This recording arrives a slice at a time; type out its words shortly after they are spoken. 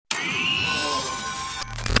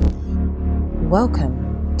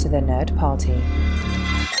Welcome to the Nerd Party.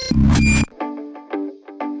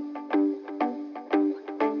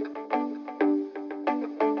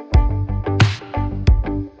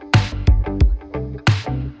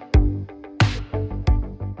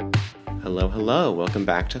 Hello. Welcome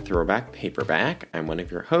back to Throwback Paperback. I'm one of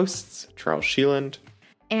your hosts, Charles Sheeland.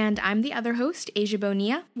 And I'm the other host, Asia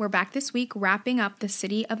Bonilla. We're back this week wrapping up the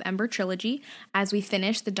City of Ember trilogy as we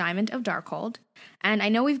finish The Diamond of Darkhold. And I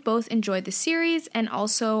know we've both enjoyed the series and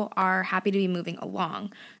also are happy to be moving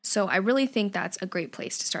along. So I really think that's a great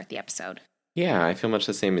place to start the episode. Yeah, I feel much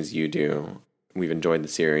the same as you do. We've enjoyed the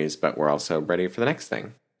series, but we're also ready for the next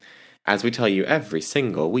thing. As we tell you every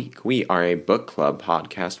single week, we are a book club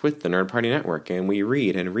podcast with the Nerd Party Network, and we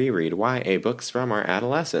read and reread YA books from our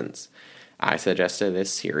adolescence. I suggested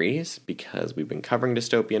this series because we've been covering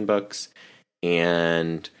dystopian books,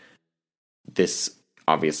 and this,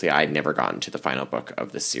 obviously, I'd never gotten to the final book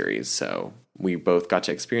of this series, so we both got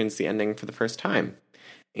to experience the ending for the first time.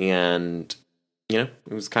 And, it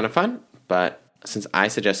was kind of fun, but since I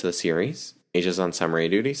suggested the series, Asia's on summary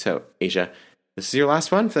duty, so Asia, this is your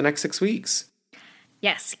last one for the next 6 weeks.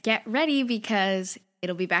 Yes, get ready because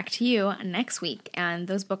it'll be back to you next week, and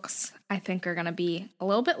those books, I think, are going to be a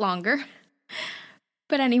little bit longer.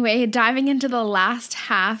 But anyway, diving into the last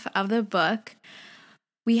half of the book,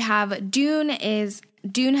 we have Dune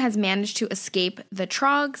has managed to escape the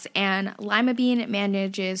Trogs, and Lima Bean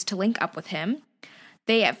manages to link up with him.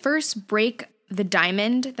 They at first break the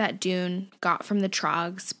diamond that Dune got from the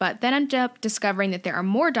Trogs, but then end up discovering that there are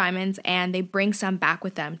more diamonds, and they bring some back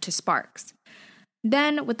with them to Sparks.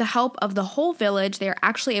 Then, with the help of the whole village, they are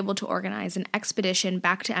actually able to organize an expedition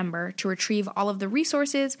back to Ember to retrieve all of the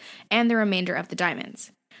resources and the remainder of the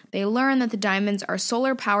diamonds. They learn that the diamonds are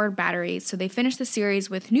solar-powered batteries, so they finish the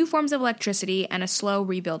series with new forms of electricity and a slow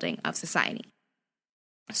rebuilding of society.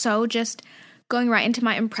 So, just going right into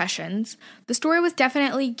my impressions, the story was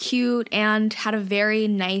definitely cute and had a very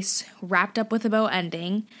nice wrapped up with a bow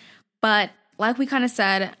ending, but like we kind of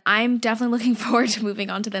said, I'm definitely looking forward to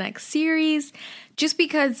moving on to the next series, just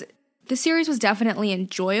because the series was definitely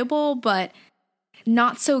enjoyable, but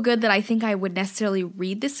not so good that I think I would necessarily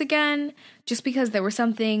read this again, just because there were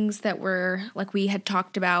some things that were, like we had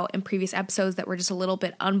talked about in previous episodes, that were just a little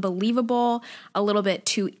bit unbelievable, a little bit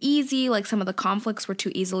too easy, like some of the conflicts were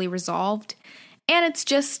too easily resolved, and it's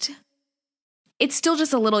still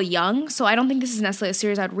just a little young, so I don't think this is necessarily a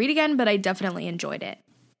series I'd read again, but I definitely enjoyed it.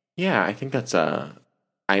 Yeah, I think that's I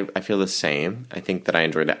feel the same. I think that I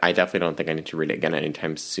enjoyed it. I definitely don't think I need to read it again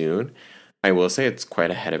anytime soon. I will say it's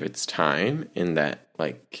quite ahead of its time in that,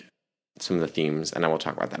 like, some of the themes, and I will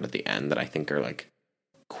talk about that at the end, that I think are, like,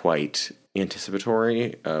 quite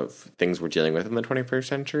anticipatory of things we're dealing with in the 21st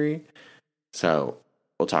century. So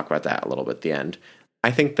we'll talk about that a little bit at the end.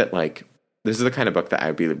 I think that, like, this is the kind of book that I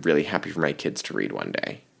would be really happy for my kids to read one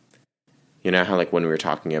day. You know how, like, when we were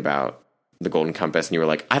talking about The Golden Compass, and you were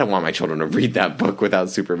like, I don't want my children to read that book without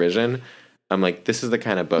supervision. I'm like, this is the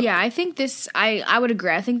kind of book. Yeah, I think I would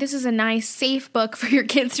agree. I think this is a nice, safe book for your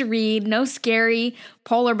kids to read. No scary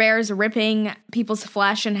polar bears ripping people's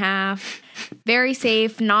flesh in half. Very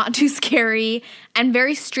safe, not too scary, and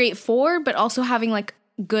very straightforward, but also having, like,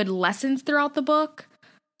 good lessons throughout the book.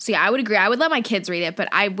 So yeah, I would agree. I would let my kids read it, but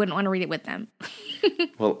I wouldn't want to read it with them.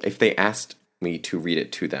 Well, if they asked me to read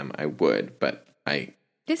it to them, I would, but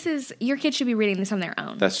your kids should be reading this on their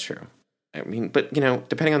own. That's true. I mean, but,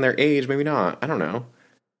 depending on their age, maybe not. I don't know.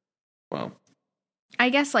 Well, I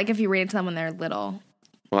guess, like, if you read it to them when they're little.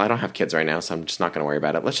 Well, I don't have kids right now, so I'm just not going to worry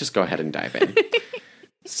about it. Let's just go ahead and dive in.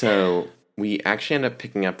 So, we actually end up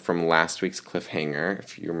picking up from last week's cliffhanger,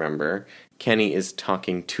 if you remember. Kenny is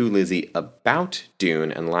talking to Lizzie about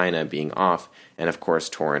Dune and Lina being off, and of course,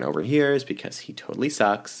 Torrin overhears because he totally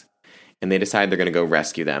sucks. And they decide they're going to go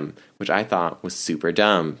rescue them, which I thought was super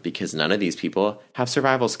dumb because none of these people have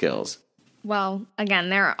survival skills. Well, again,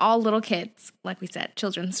 they're all little kids, like we said,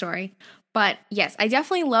 children's story. But yes, I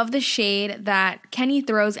definitely love the shade that Kenny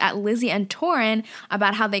throws at Lizzie and Torrin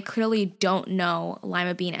about how they clearly don't know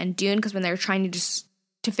Lima Bean and Dune, because when they're trying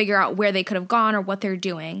to figure out where they could have gone or what they're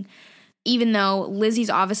doing, even though Lizzie's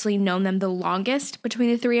obviously known them the longest between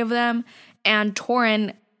the three of them, and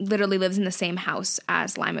Torrin literally lives in the same house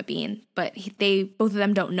as Lima Bean, but both of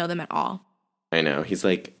them don't know them at all. I know. He's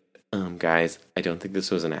like, guys, I don't think this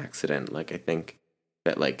was an accident. Like, I think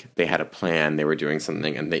that, like, they had a plan, they were doing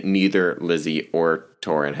something, and that neither Lizzie or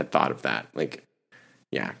Torrin had thought of that. Like,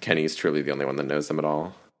 yeah, Kenny's truly the only one that knows them at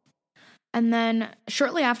all. And then,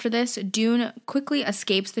 shortly after this, Dune quickly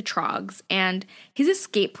escapes the Trogs, and his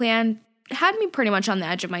escape plan had me pretty much on the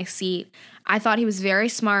edge of my seat. I thought he was very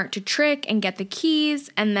smart to trick and get the keys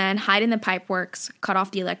and then hide in the pipeworks, cut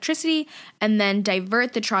off the electricity, and then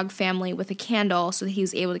divert the Trog family with a candle so that he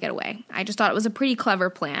was able to get away. I just thought it was a pretty clever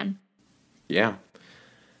plan. Yeah.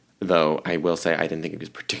 Though I will say I didn't think it was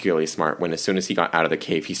particularly smart when as soon as he got out of the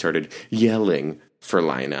cave, he started yelling for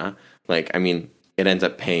Lina. Like, I mean, it ends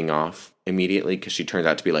up paying off immediately because she turns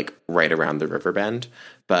out to be like right around the river bend,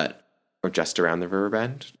 or just around the river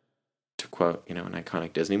bend, to quote, an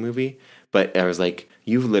iconic Disney movie. But I was like,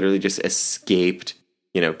 you've literally just escaped,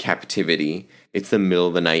 captivity. It's the middle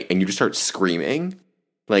of the night and you just start screaming.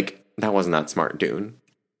 Like, that wasn't that smart, Dune.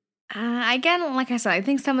 Again, like I said, I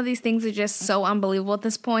think some of these things are just so unbelievable at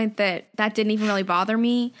this point that didn't even really bother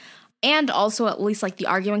me. And also, at least, like, the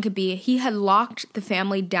argument could be he had locked the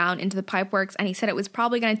family down into the pipeworks, and he said it was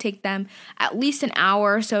probably going to take them at least an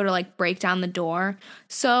hour or so to, like, break down the door.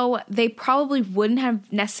 So they probably wouldn't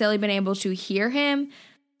have necessarily been able to hear him,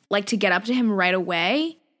 like, to get up to him right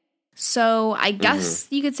away. So I guess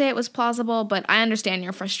you could say it was plausible, but I understand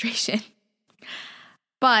your frustration.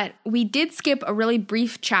 But we did skip a really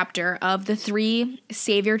brief chapter of the 3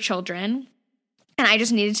 savior children, and I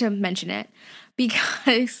just needed to mention it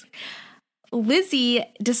because Lizzie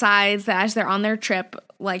decides that as they're on their trip,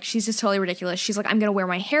 like, she's just totally ridiculous. She's like, I'm going to wear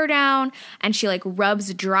my hair down, and she, like,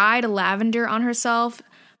 rubs dried lavender on herself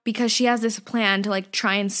because she has this plan to, like,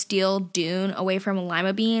 try and steal Dune away from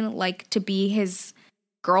Lima Bean, like, to be his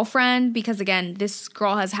girlfriend because, again, this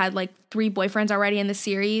girl has had, like, 3 boyfriends already in the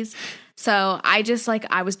series. So I just, like,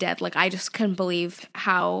 I was dead. Like, I just couldn't believe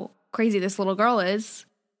how crazy this little girl is.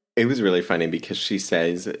 It was really funny because she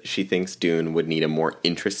says she thinks Dune would need a more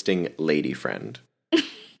interesting lady friend.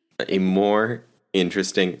 A more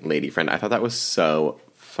interesting lady friend. I thought that was so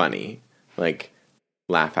funny. Like,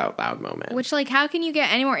 laugh out loud moment. Which, like, how can you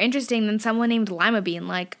get any more interesting than someone named Lima Bean?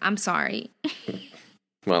 Like, I'm sorry.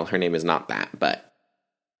 Well, her name is not that, but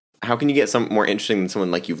how can you get some more interesting than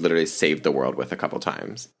someone like you've literally saved the world with a couple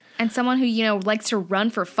times? And someone who, likes to run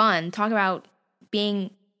for fun. Talk about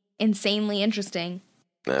being insanely interesting.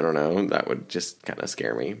 I don't know. That would just kind of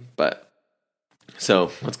scare me. But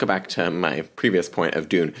so let's go back to my previous point of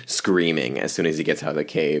Dune screaming as soon as he gets out of the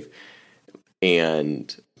cave.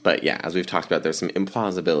 But yeah, as we've talked about, there's some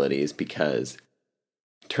implausibilities because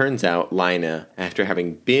turns out Lina, after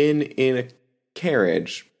having been in a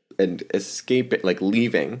carriage and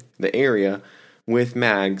leaving the area with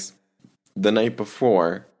Mags the night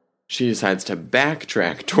before, she decides to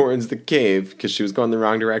backtrack towards the cave because she was going the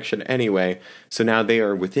wrong direction anyway. So now they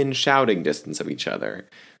are within shouting distance of each other.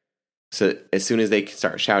 So as soon as they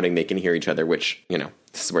start shouting, they can hear each other, which,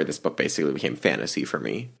 this is where this book basically became fantasy for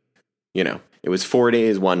me. It was 4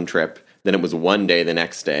 days one trip, then it was 1 day the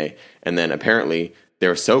next day, and then apparently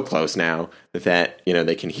they're so close now that,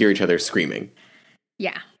 they can hear each other screaming.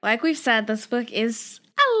 Yeah, like we've said, this book is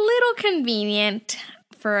a little convenient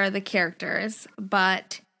for the characters,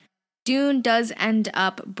 but Dune does end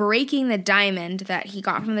up breaking the diamond that he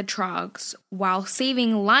got from the Trogs while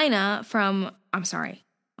saving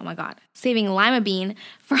saving Lima Bean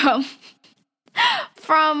from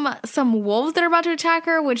some wolves that are about to attack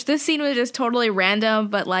her, which this scene was just totally random,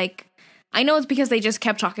 but, like, I know it's because they just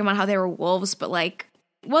kept talking about how they were wolves, but, like,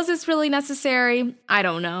 was this really necessary? I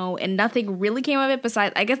don't know, and nothing really came of it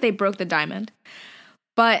besides, I guess they broke the diamond.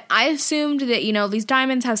 But I assumed that, these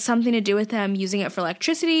diamonds have something to do with them using it for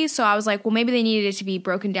electricity, so I was like, well, maybe they needed it to be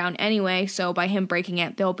broken down anyway, so by him breaking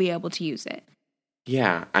it, they'll be able to use it.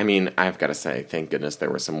 Yeah, I mean, I've got to say, thank goodness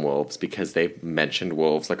there were some wolves, because they've mentioned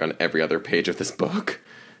wolves, like, on every other page of this book.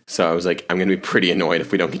 So I was like, I'm going to be pretty annoyed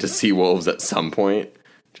if we don't get to see wolves at some point,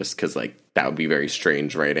 just because, like, that would be very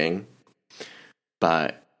strange writing.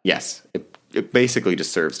 But, yes, it basically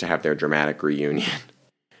just serves to have their dramatic reunion.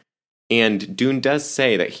 And Dune does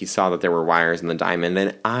say that he saw that there were wires in the diamond,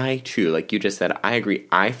 and I, too, like you just said, I agree.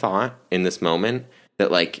 I thought in this moment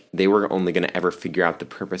that, like, they were only going to ever figure out the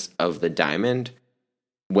purpose of the diamond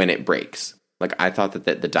when it breaks. Like, I thought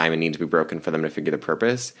that the diamond needs to be broken for them to figure the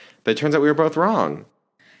purpose, but it turns out we were both wrong.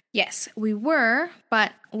 Yes, we were,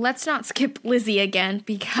 but let's not skip Lizzie again,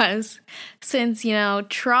 because since,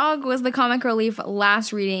 Trog was the comic relief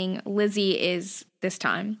last reading, Lizzie is this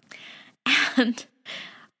time. And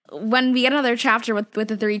when we get another chapter with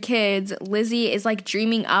the 3 kids, Lizzie is, like,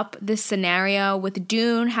 dreaming up this scenario with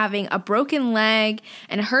Dune having a broken leg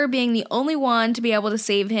and her being the only one to be able to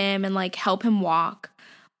save him and, like, help him walk.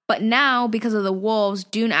 But now, because of the wolves,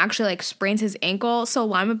 Dune actually, like, sprains his ankle, so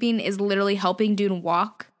Lima Bean is literally helping Dune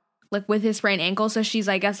walk, like, with his sprained ankle, so she's,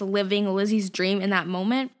 I guess, living Lizzie's dream in that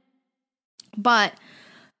moment. But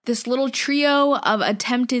this little trio of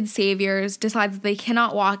attempted saviors decides that they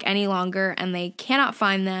cannot walk any longer and they cannot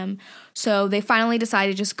find them. So they finally decide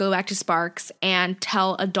to just go back to Sparks and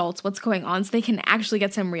tell adults what's going on so they can actually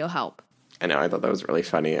get some real help. I know, I thought that was really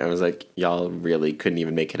funny. I was like, y'all really couldn't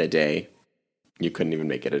even make it a day. You couldn't even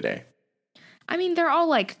make it a day. I mean, they're all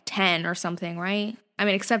like 10 or something, right? I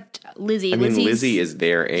mean, except Lizzie. I mean, Lizzie is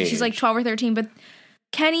their age. She's like 12 or 13, but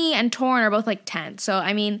Kenny and Torrin are both like 10. So,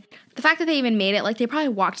 I mean, the fact that they even made it, like they probably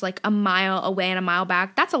walked like a mile away and a mile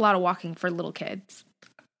back. That's a lot of walking for little kids.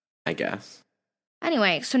 I guess.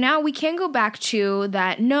 Anyway, so now we can go back to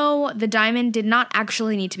that. No, the diamond did not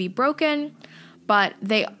actually need to be broken, but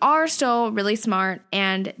they are still really smart,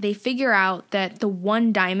 and they figure out that the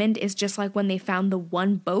one diamond is just like when they found the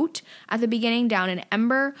one boat at the beginning down in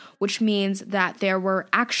Ember, which means that there were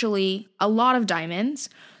actually a lot of diamonds.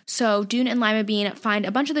 So Dune and Lima Bean find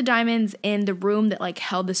a bunch of the diamonds in the room that like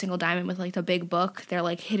held the single diamond with like the big book. They're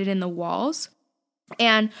like hidden in the walls.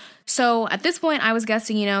 And so at this point, I was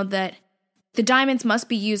guessing, that the diamonds must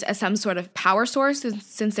be used as some sort of power source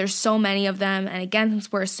since there's so many of them. And again,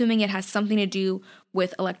 since we're assuming it has something to do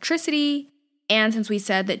with electricity, and since we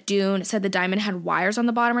said that Dune said the diamond had wires on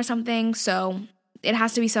the bottom or something, so it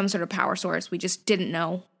has to be some sort of power source. We just didn't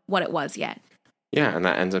know what it was yet. Yeah, and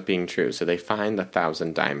that ends up being true. So they find the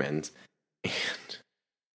 1,000 diamonds. And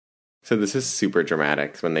so this is super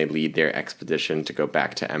dramatic when they lead their expedition to go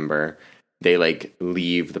back to Ember. They like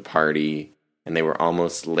leave the party and they were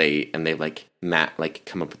almost late, and they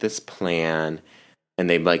come up with this plan, and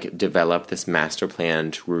they like develop this master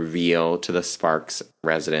plan to reveal to the Sparks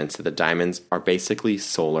residents that the diamonds are basically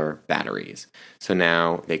solar batteries. So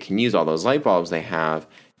now they can use all those light bulbs they have,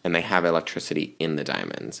 and they have electricity in the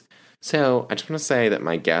diamonds. So I just want to say that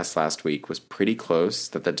my guess last week was pretty close,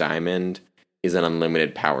 that the diamond is an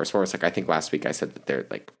unlimited power source. Like I think last week I said that there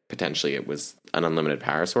potentially it was an unlimited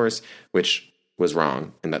power source, which was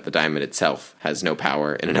wrong, and that the diamond itself has no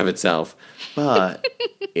power in and of itself. But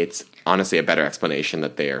it's honestly a better explanation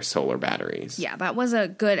that they are solar batteries. Yeah, that was a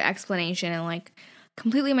good explanation and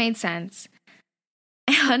completely made sense.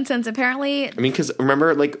 And since apparently, I mean, because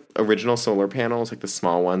remember original solar panels, the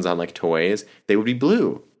small ones on toys, they would be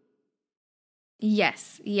blue.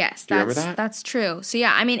 Yes, Do you remember that? That's true. So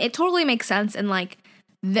yeah, I mean, it totally makes sense, and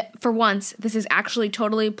for once, this is actually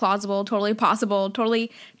totally plausible, totally possible,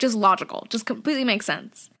 totally just logical, just completely makes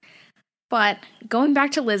sense. But going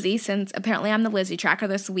back to Lizzie, since apparently I'm the Lizzie tracker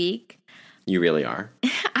this week. You really are.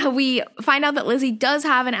 We find out that Lizzie does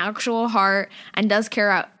have an actual heart and does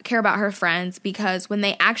care about her friends, because when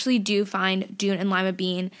they actually do find Dune and Lima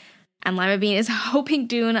Bean is helping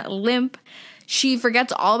Dune limp, she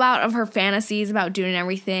forgets all of her fantasies about Dune and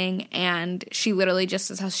everything, and she literally just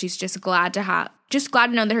says how she's just glad to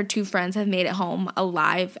know that her two friends have made it home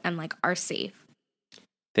alive and are safe.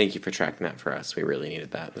 Thank you for tracking that for us. We really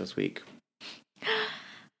needed that this week.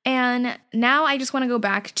 And now I just want to go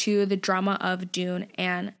back to the drama of Dune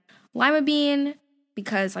and Lima Bean,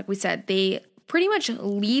 because like we said, they pretty much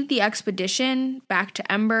lead the expedition back to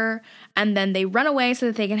Ember, and then they run away so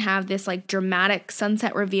that they can have this dramatic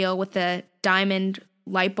sunset reveal with the diamond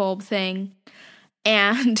light bulb thing.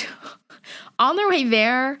 And on their way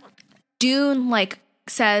there, Dune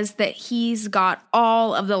says that he's got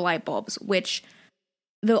all of the light bulbs, which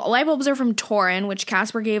the light bulbs are from Torrin, which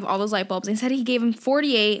Casper gave all those light bulbs. And he said he gave him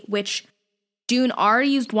 48, which Dune already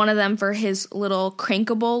used one of them for his little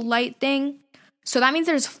crankable light thing. So that means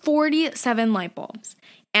there's 47 light bulbs.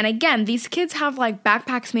 And again, these kids have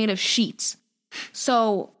backpacks made of sheets.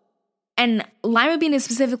 So, and Lima Bean is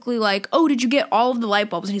specifically oh, did you get all of the light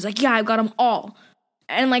bulbs? And he's like, yeah, I got them all.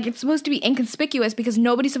 And it's supposed to be inconspicuous because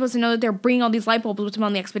nobody's supposed to know that they're bringing all these light bulbs with them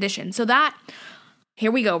on the expedition. So that,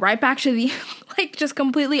 here we go, right back to the, just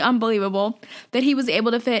completely unbelievable that he was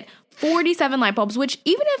able to fit 47 light bulbs, which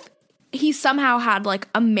even if he somehow had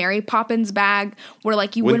a Mary Poppins bag where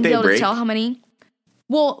you wouldn't be able to tell how many.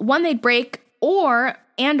 Well, one, they'd break, or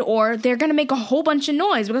they're going to make a whole bunch of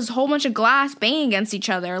noise because a whole bunch of glass banging against each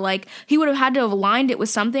other. He would have had to have aligned it with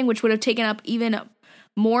something which would have taken up even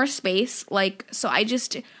more space. So I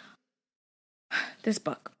just, this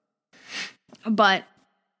book. But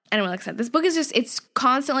anyway, like I said, this book is it's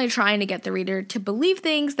constantly trying to get the reader to believe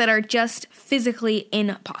things that are just physically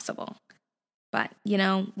impossible. But,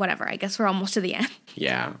 whatever. I guess we're almost to the end.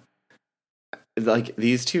 Yeah.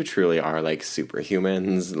 These two truly are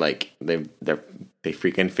superhumans. They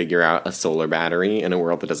freaking figure out a solar battery in a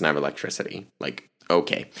world that doesn't have electricity.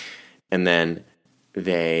 Okay. And then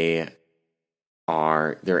they're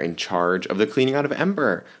in charge of the cleaning out of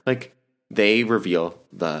Ember. they reveal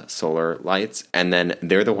the solar lights, and then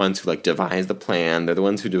they're the ones who like devise the plan. They're the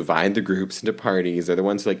ones who divide the groups into parties. They're the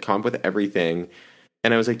ones who like come up with everything.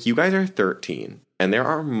 And I was like, you guys are 13, and there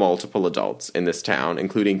are multiple adults in this town,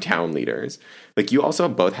 including town leaders. Like, you also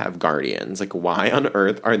both have guardians. Like, why on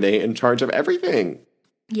earth are they in charge of everything?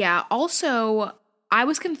 Yeah, also, I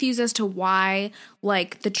was confused as to why,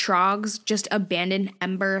 like, the Trogs just abandoned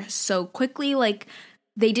Ember so quickly. Like,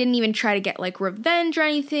 they didn't even try to get, like, revenge or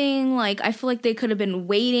anything. Like, I feel like they could have been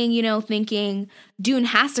waiting, you know, thinking Dune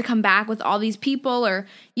has to come back with all these people, or,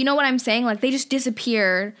 you know what I'm saying? Like, they just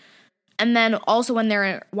disappeared. And then also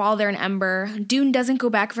while they're in Ember, Dune doesn't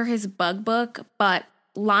go back for his bug book, but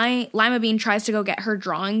Lima Bean tries to go get her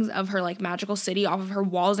drawings of her, like, magical city off of her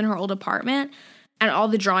walls in her old apartment, and all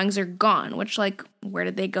the drawings are gone, which, like, where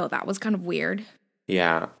did they go? That was kind of weird.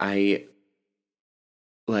 Yeah, I,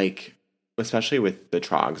 like, especially with the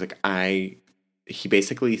Trogs, like,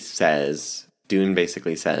 Dune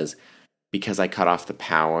basically says, because I cut off the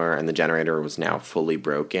power and the generator was now fully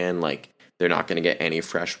broken, like, they're not going to get any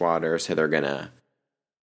fresh water, so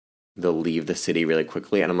they'll leave the city really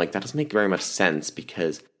quickly. And I'm like, that doesn't make very much sense,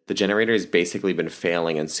 because the generator has basically been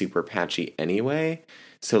failing and super patchy anyway.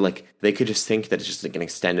 So, like, they could just think that it's just like an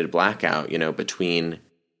extended blackout, you know, between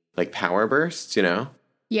like power bursts, you know?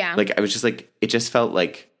 Yeah. Like, I was just like, it just felt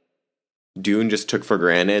like Dune just took for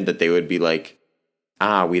granted that they would be like,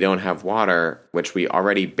 we don't have water, which we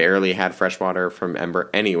already barely had fresh water from Ember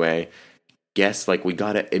anyway. Guess, like, we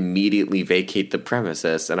gotta immediately vacate the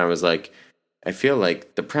premises. And I was like, I feel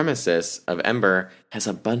like the premises of Ember has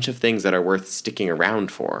a bunch of things that are worth sticking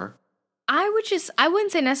around for. I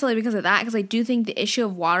wouldn't say necessarily because of that, because I do think the issue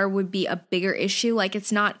of water would be a bigger issue. Like,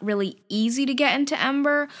 it's not really easy to get into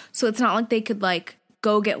Ember, so it's not like they could, like,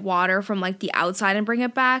 go get water from, like, the outside and bring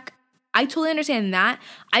it back. I totally understand that.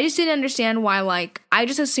 I just didn't understand why, like, I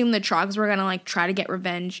just assumed the Trogs were gonna, like, try to get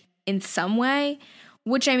revenge in some way.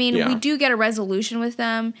 Which, I mean, we do get a resolution with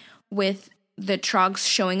them, with the Trogs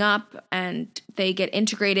showing up, and they get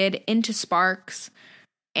integrated into Sparks,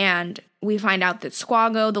 and we find out that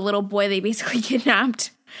Squago, the little boy they basically kidnapped,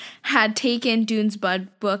 had taken Dune's bud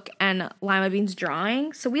book and Lima Bean's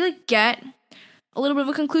drawing. So we, like, get a little bit of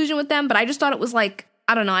a conclusion with them, but I just thought it was, like,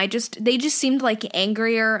 I don't know, they just seemed like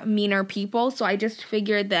angrier, meaner people, so I just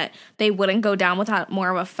figured that they wouldn't go down without more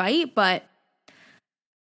of a fight, but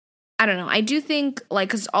I don't know. I do think, like,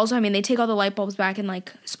 because also, I mean, they take all the light bulbs back and,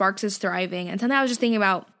 like, Sparks is thriving. And something I was just thinking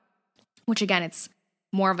about, which, again, it's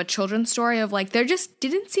more of a children's story of, like, there just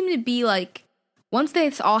didn't seem to be, like, once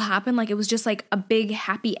this all happened, like, it was just, like, a big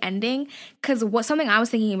happy ending. Because something I was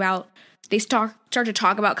thinking about, they start to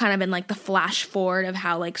talk about kind of in, like, the flash forward of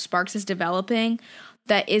how, like, Sparks is developing.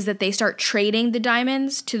 That they start trading the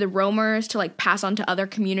diamonds to the roamers to, like, pass on to other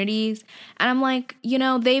communities. And I'm like, you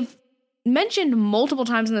know, they've mentioned multiple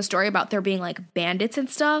times in the story about there being, like, bandits and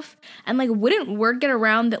stuff, and, like, wouldn't word get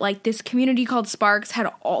around that, like, this community called Sparks had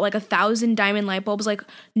all, like, 1,000 diamond light bulbs? Like,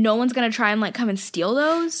 no one's gonna try and, like, come and steal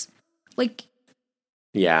those? Like,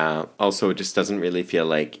 yeah, also it just doesn't really feel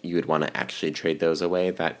like you would want to actually trade those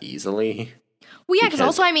away that easily. Well, yeah, because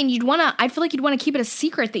also, I mean, I feel like you'd want to keep it a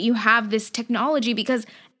secret that you have this technology, because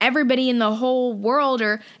everybody in the whole world,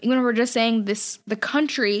 or even if we're just saying the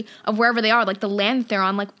country of wherever they are, like the land that they're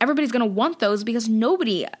on, like, everybody's going to want those because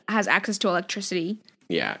nobody has access to electricity.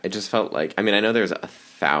 Yeah, it just felt like, I mean, I know there's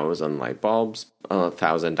 1,000 light bulbs,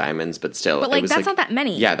 1,000 diamonds, but still. But, like, it was that's not that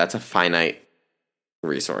many. Yeah, that's a finite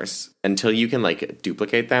resource. Until you can, like,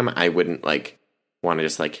 duplicate them, I wouldn't, like, want to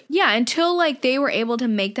just, like... Yeah, until, like, they were able to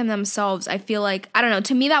make them themselves, I feel like, I don't know,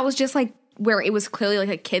 to me that was just, like, where it was clearly, like,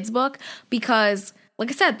 a kid's book, because,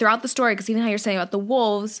 like I said, throughout the story, because even how you're saying about the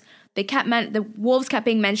wolves, the wolves kept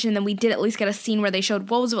being mentioned, and then we did at least get a scene where they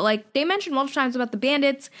showed wolves, but, like, they mentioned multiple times about the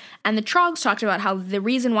bandits, and the Trogs talked about how the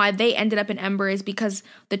reason why they ended up in Ember is because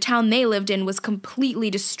the town they lived in was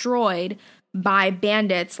completely destroyed by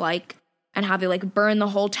bandits, like, and how they, like, burned the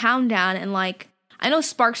whole town down, and, like, I know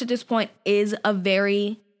Sparks at this point is a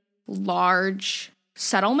very large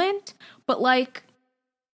settlement, but, like,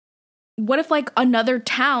 what if, like, another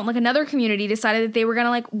town, like, another community decided that they were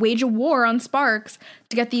gonna, like, wage a war on Sparks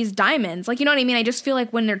to get these diamonds? Like, you know what I mean? I just feel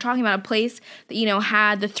like when they're talking about a place that, you know,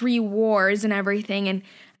 had the 3 wars and everything, and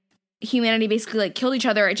humanity basically, like, killed each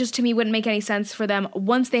other, it just, to me, wouldn't make any sense for them.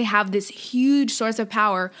 Once they have this huge source of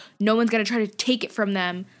power, no one's gonna try to take it from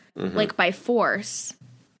them, like, by force.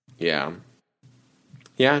 Yeah.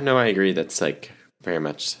 Yeah, no, I agree. That's, like, very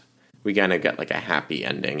much, we kind of got, like, a happy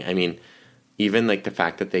ending. I mean, even, like, the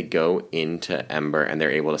fact that they go into Ember and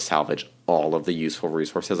they're able to salvage all of the useful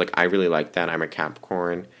resources, like, I really like that. I'm a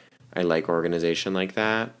Capricorn. I like organization like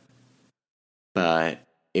that. But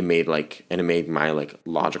it made my like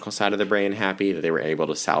logical side of the brain happy that they were able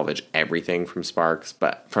to salvage everything from Sparks,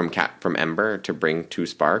 but from Ember to bring to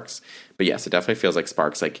Sparks. But yes, it definitely feels like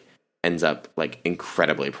Sparks like ends up like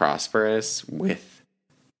incredibly prosperous with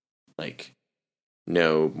like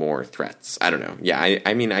no more threats. I don't know. Yeah,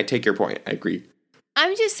 I mean, I take your point. I agree.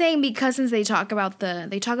 I'm just saying, because since they talk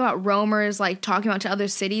about roamers like talking about to other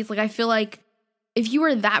cities, like I feel like if you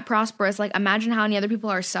were that prosperous, like imagine how many other people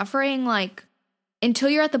are suffering, like until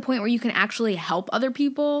you're at the point where you can actually help other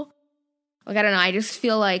people. Like, I don't know, I just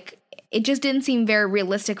feel like it just didn't seem very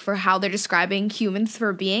realistic for how they're describing humans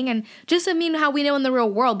for being. And just, I mean, how we know in the real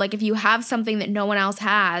world, like if you have something that no one else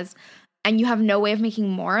has and you have no way of making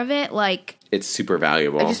more of it, like it's super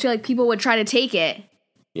valuable. I just feel like people would try to take it.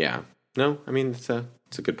 Yeah. No, I mean, it's a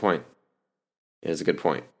good point. It is a good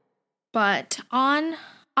point. But on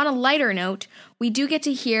a lighter note, we do get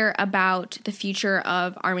to hear about the future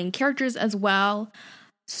of our main characters as well.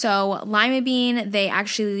 So Lima Bean, they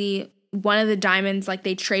actually, one of the diamonds, like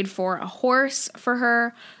they trade for a horse for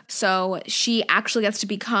her. So she actually gets to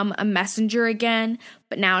become a messenger again,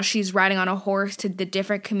 but now she's riding on a horse to the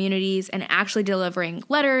different communities and actually delivering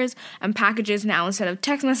letters and packages now instead of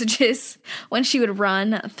text messages when she would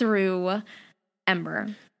run through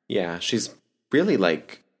Ember. Yeah, she's really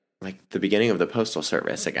like the beginning of the postal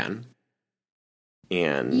service again.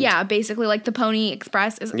 And yeah, basically like the Pony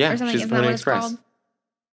Express or something. She's Isn't Pony that what Express. it's called?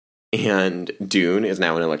 And Dune is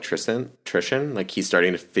now an electrician. Like he's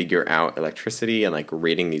starting to figure out electricity and like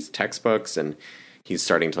reading these textbooks, and he's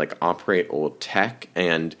starting to like operate old tech,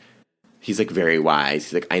 and he's like very wise.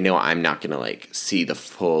 He's like, I know I'm not gonna like see the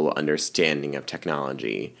full understanding of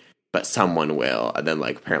technology, but someone will. And then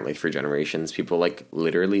like apparently for generations, people like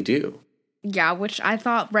literally do. Yeah, which I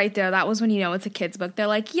thought right there, that was when you know it's a kid's book. They're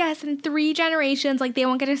like, yes, in 3 generations, like they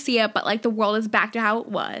won't get to see it, but like the world is back to how it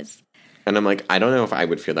was. And I'm like, I don't know if I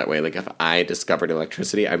would feel that way. Like if I discovered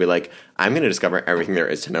electricity, I'd be like, I'm going to discover everything there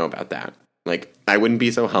is to know about that. Like I wouldn't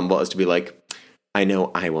be so humble as to be like, I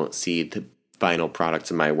know I won't see the final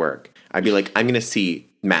products of my work. I'd be like, I'm going to see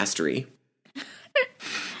mastery.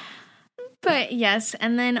 But yes,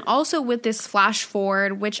 and then also with this flash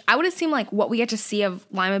forward, which I would assume like what we get to see of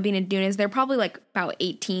Lima Bean and Dune is they're probably like about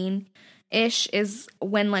 18-ish is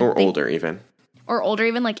when like older even. Or older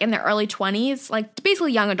even, like in their early 20s, like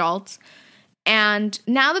basically young adults. And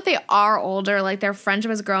now that they are older, like their friendship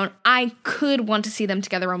has grown, I could want to see them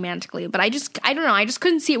together romantically. But I don't know, I just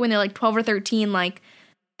couldn't see it when they're like 12 or 13, like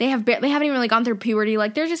they haven't even really gone through puberty,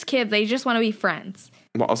 like they're just kids, they just want to be friends.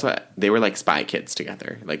 Well, also, they were like spy kids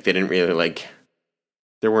together. Like, they didn't really, like,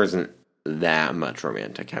 there wasn't that much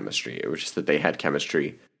romantic chemistry. It was just that they had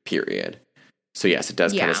chemistry, period. So, yes, it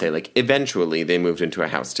does kind of say, like, eventually they moved into a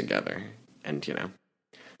house together. And, you know,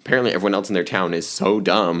 apparently everyone else in their town is so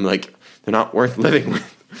dumb. Like, they're not worth living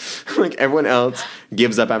with. Like, everyone else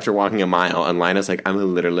gives up after walking a mile. And Lina's like,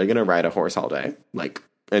 I'm literally going to ride a horse all day. Like,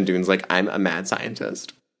 and Dune's like, I'm a mad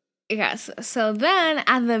scientist. Yes. So then,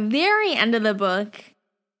 at the very end of the book,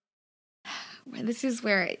 this is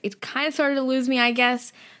where it kind of started to lose me, I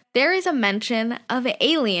guess. There is a mention of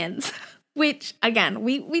aliens, which, again,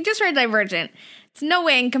 we just read Divergent. It's no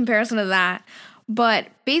way in comparison to that. But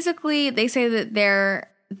basically, they say that there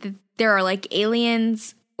are, like,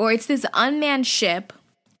 aliens, or it's this unmanned ship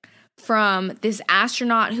from this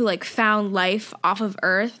astronaut who, like, found life off of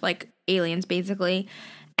Earth, like, aliens, basically.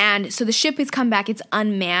 And so the ship has come back, it's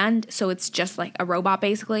unmanned, so it's just like a robot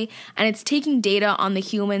basically, and it's taking data on the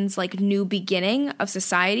humans' like new beginning of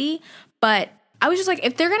society. But I was just like,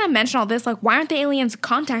 if they're gonna mention all this, like why aren't the aliens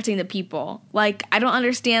contacting the people? Like I don't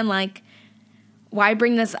understand like why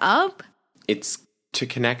bring this up? It's to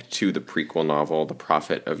connect to the prequel novel, The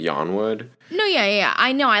Prophet of Yonwood. No, yeah,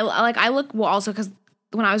 I know. I look well also because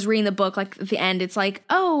when I was reading the book, like at the end, it's like,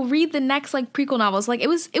 oh, read the next like prequel novels. Like it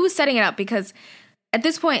was setting it up because at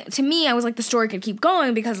this point, to me, I was like, the story could keep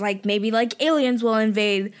going because, like, maybe, like, aliens will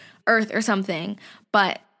invade Earth or something.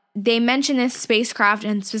 But they mention this spacecraft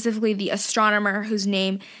and specifically the astronomer whose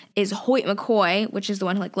name is Hoyt McCoy, which is the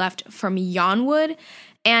one who, like, left from Yonwood.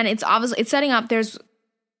 And it's setting up, the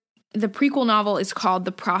prequel novel is called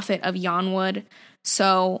The Prophet of Yonwood.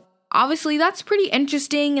 So, obviously, that's pretty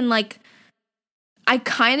interesting. And, like, I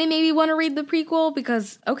kind of maybe want to read the prequel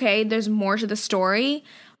because, okay, there's more to the story.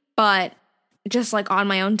 But just like on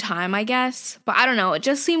my own time, I guess. But I don't know. It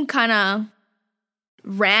just seemed kind of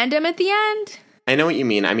random at the end. I know what you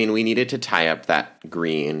mean. I mean, we needed to tie up that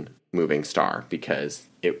green moving star because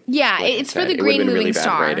it. Yeah, like it's for the green moving really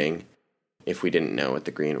star. Bad writing if we didn't know what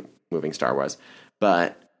the green moving star was.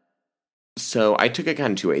 But so I took it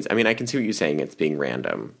kind of 2 ways. I mean, I can see what you're saying. It's being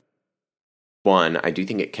random. one, I do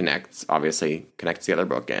think it connects the other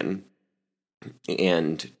book in.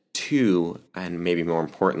 And two, and maybe more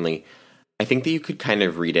importantly, I think that you could kind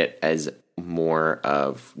of read it as more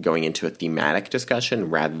of going into a thematic discussion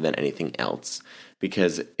rather than anything else,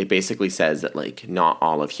 because it basically says that, like, not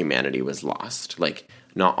all of humanity was lost. Like,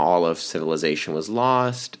 not all of civilization was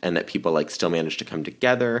lost, and that people, like, still managed to come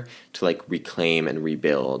together to, like, reclaim and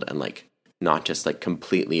rebuild and, like, not just, like,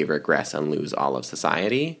 completely regress and lose all of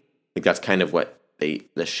society. Like, that's kind of what the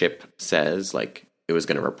ship says, like, it was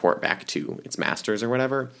going to report back to its masters or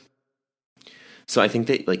whatever. So I think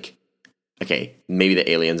that, like, okay, maybe the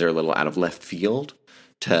aliens are a little out of left field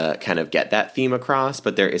to kind of get that theme across,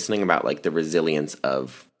 but there is something about, like, the resilience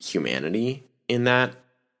of humanity in that.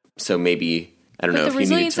 So maybe, I don't know if you need to...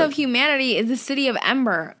 the resilience of humanity is the city of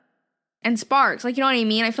Ember and Sparks. Like, you know what I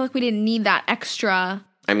mean? I feel like we didn't need that extra...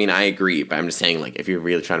 I mean, I agree, but I'm just saying, like, if you're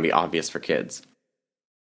really trying to be obvious for kids.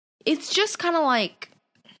 It's just kind of like...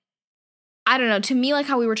 I don't know, to me, like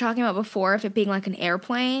how we were talking about before, if it being like an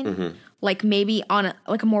airplane, like maybe on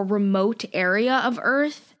a more remote area of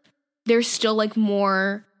Earth, there's still like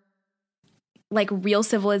more like real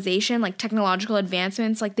civilization, like technological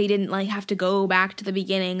advancements. Like they didn't like have to go back to the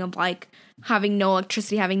beginning of like having no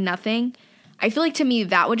electricity, having nothing. I feel like to me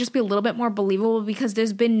that would just be a little bit more believable because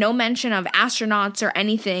there's been no mention of astronauts or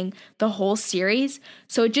anything the whole series.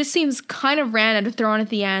 So it just seems kind of random to throw in at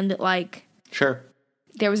the end that like... Sure.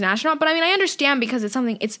 There was an astronaut, but I mean, I understand because it's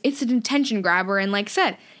something, it's an attention grabber, and like I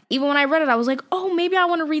said, even when I read it, I was like, oh, maybe I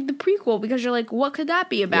want to read the prequel, because you're like, what could that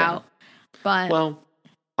be about? Yeah. But... Well,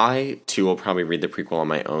 I, too, will probably read the prequel on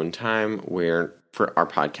my own time, where, for our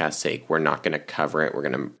podcast's sake, we're not going to cover it, we're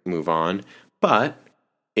going to move on, but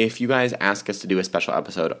if you guys ask us to do a special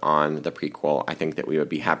episode on the prequel, I think that we would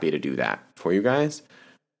be happy to do that for you guys.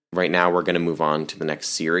 Right now, we're going to move on to the next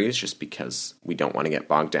series just because we don't want to get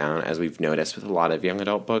bogged down. As we've noticed with a lot of young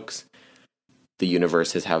adult books, the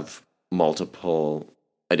universes have multiple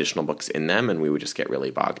additional books in them, and we would just get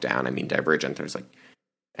really bogged down. I mean, Divergent, there's like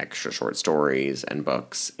extra short stories and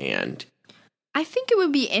books, and... I think it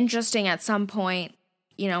would be interesting at some point,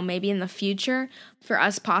 you know, maybe in the future, for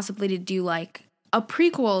us possibly to do like a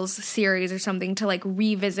prequels series or something to like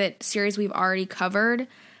revisit series we've already covered,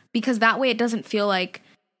 because that way it doesn't feel like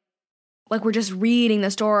we're just reading the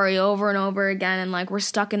story over and over again, and like we're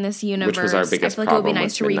stuck in this universe. Which was our biggest I feel like problem it would be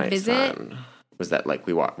nice to revisit. Sun. Was that like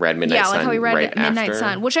we read Midnight Sun? Yeah, like how we read right Midnight after?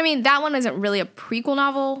 Sun, which I mean that one isn't really a prequel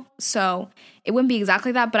novel, so it wouldn't be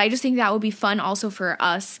exactly that. But I just think that would be fun also for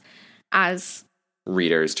us as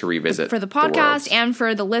readers to revisit for the podcast and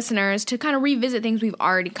for the listeners to kind of revisit things we've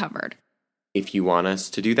already covered. If you want us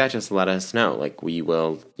to do that, just let us know. Like we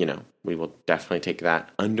will definitely take that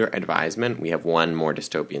under advisement. We have one more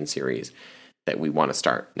dystopian series that we want to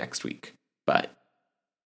start next week. But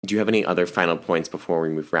do you have any other final points before we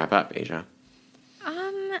wrap up, Asia?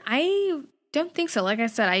 I don't think so. Like I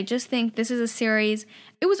said, I just think this is a series.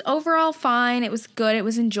 It was overall fine. It was good. It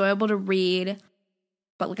was enjoyable to read.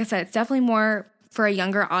 But like I said, it's definitely more for a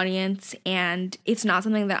younger audience, and it's not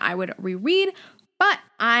something that I would reread. But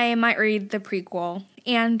I might read the prequel,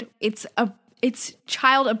 and it's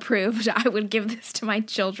child approved. I would give this to my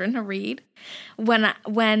children to read when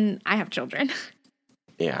I have children.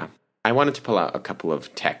 Yeah. I wanted to pull out a couple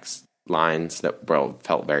of text lines that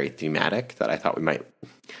felt very thematic that I thought we might,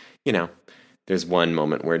 there's one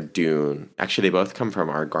moment where Dune, actually they both come from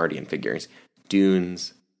our Guardian figures.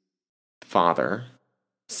 Dune's father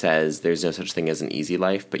says there's no such thing as an easy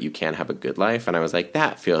life, but you can have a good life. And I was like,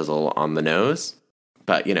 that feels a little on the nose.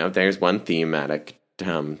 But, there's one thematic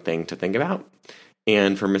thing to think about.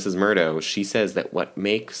 And for Mrs. Murdo, she says that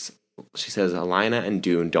Alina and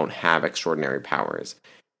Dune don't have extraordinary powers.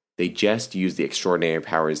 They just use the extraordinary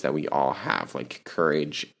powers that we all have, like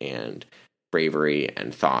courage and bravery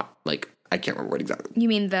and thought. Like, I can't remember what exactly. You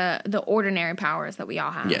mean the ordinary powers that we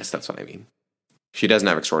all have? Yes, that's what I mean. She doesn't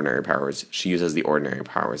have extraordinary powers. She uses the ordinary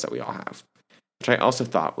powers that we all have. Which I also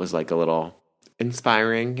thought was like a little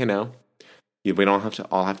inspiring, We don't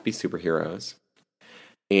all have to be superheroes.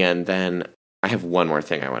 And then I have one more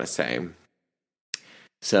thing I want to say.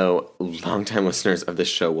 So, longtime listeners of this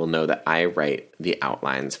show will know that I write the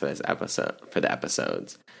outlines for the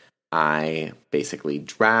episodes. I basically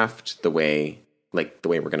draft the way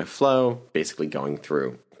we're going to flow, basically going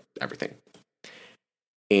through everything.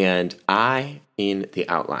 And I, in the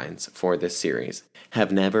outlines for this series,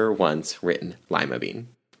 have never once written Lima Bean.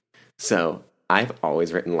 So, I've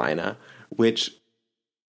always written Lina, which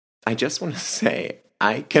I just want to say,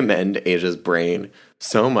 I commend Asia's brain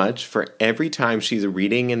so much for every time she's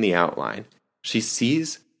reading in the outline, she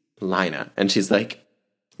sees Lina and she's like,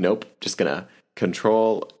 nope, just gonna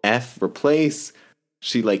Control F, replace.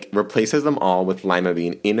 She like replaces them all with lima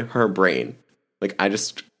bean in her brain. Like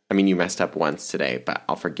you messed up once today, but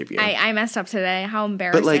I'll forgive you. I messed up today. How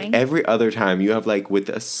embarrassing. But like every other time you have like with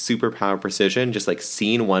a superpower precision, just like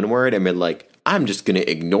seen one word and been like, I'm just going to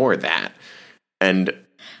ignore that. And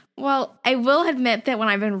well, I will admit that when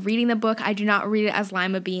I've been reading the book, I do not read it as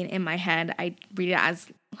lima bean in my head. I read it as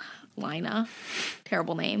Lina.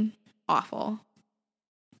 Terrible name. Awful.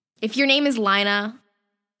 If your name is Lina,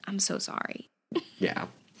 I'm so sorry. Yeah.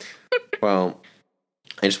 Well,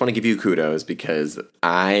 I just want to give you kudos because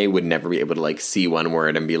I would never be able to like see one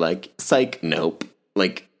word and be like, psych, nope.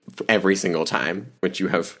 Like every single time, which you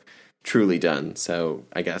have truly done. So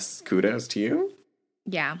I guess kudos to you.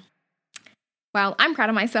 Yeah. Well, I'm proud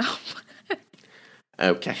of myself.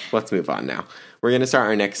 Okay, let's move on now. We're going to start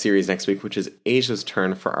our next series next week, which is Asia's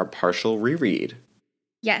turn for our partial reread.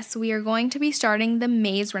 Yes, we are going to be starting the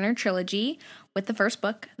Maze Runner trilogy with the first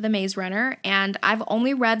book, The Maze Runner, and I've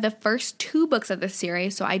only read the first 2 books of this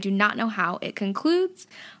series, so I do not know how it concludes.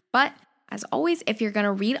 But as always, if you're going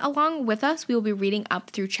to read along with us, we will be reading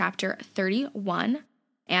up through chapter 31.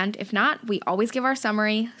 And if not, we always give our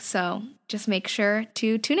summary, so just make sure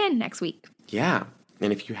to tune in next week. Yeah,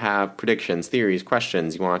 and if you have predictions, theories,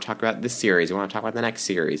 questions, you want to talk about this series, you want to talk about the next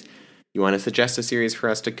series, you want to suggest a series for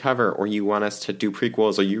us to cover, or you want us to do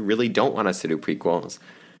prequels, or you really don't want us to do prequels,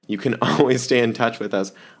 you can always stay in touch with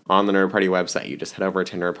us on the Nerd Party website. You just head over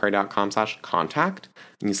to nerdparty.com/contact,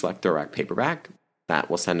 and you select direct paperback. That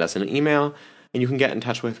will send us an email, and you can get in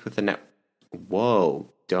touch with the net.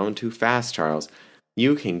 Whoa, don't too fast, Charles.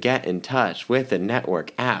 You can get in touch with the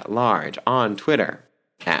network at large on Twitter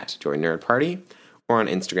at Join Nerd Party, or on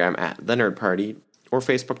Instagram at The Nerd Party, or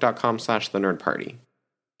Facebook.com/The Nerd Party.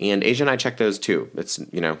 And Asia and I check those too. It's,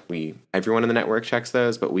 everyone in the network checks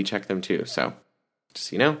those, but we check them too. So, just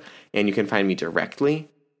so you know. And you can find me directly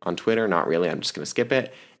on Twitter. Not really. I'm just going to skip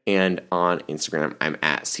it. And on Instagram, I'm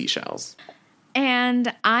at Seashells.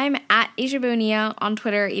 And I'm at Asia Bonilla on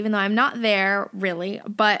Twitter, even though I'm not there really.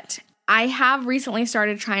 But I have recently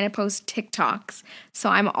started trying to post TikToks. So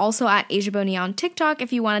I'm also at Asia Bonilla on TikTok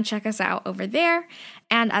if you want to check us out over there.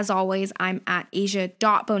 And as always, I'm at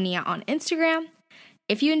asia.bonilla on Instagram.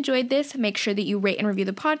 If you enjoyed this, make sure that you rate and review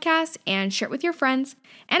the podcast and share it with your friends.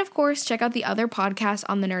 And of course, check out the other podcasts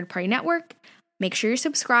on the Nerd Party Network. Make sure you're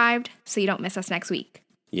subscribed so you don't miss us next week.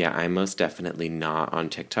 Yeah, I'm most definitely not on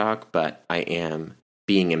TikTok, but I am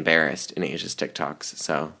being embarrassed in Asia's TikToks.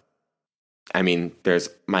 So, there's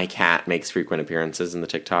my cat makes frequent appearances in the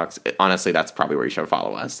TikToks. Honestly, that's probably where you should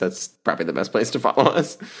follow us. That's probably the best place to follow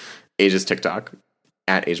us. Asia's TikTok,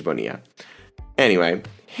 at Asia Bonilla. Anyway,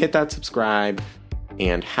 hit that subscribe.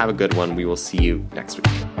 And have a good one. We will see you next week.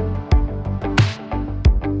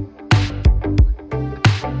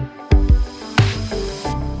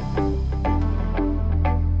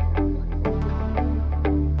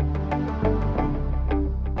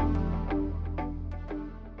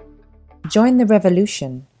 Join the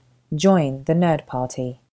revolution. Join the Nerd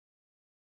Party.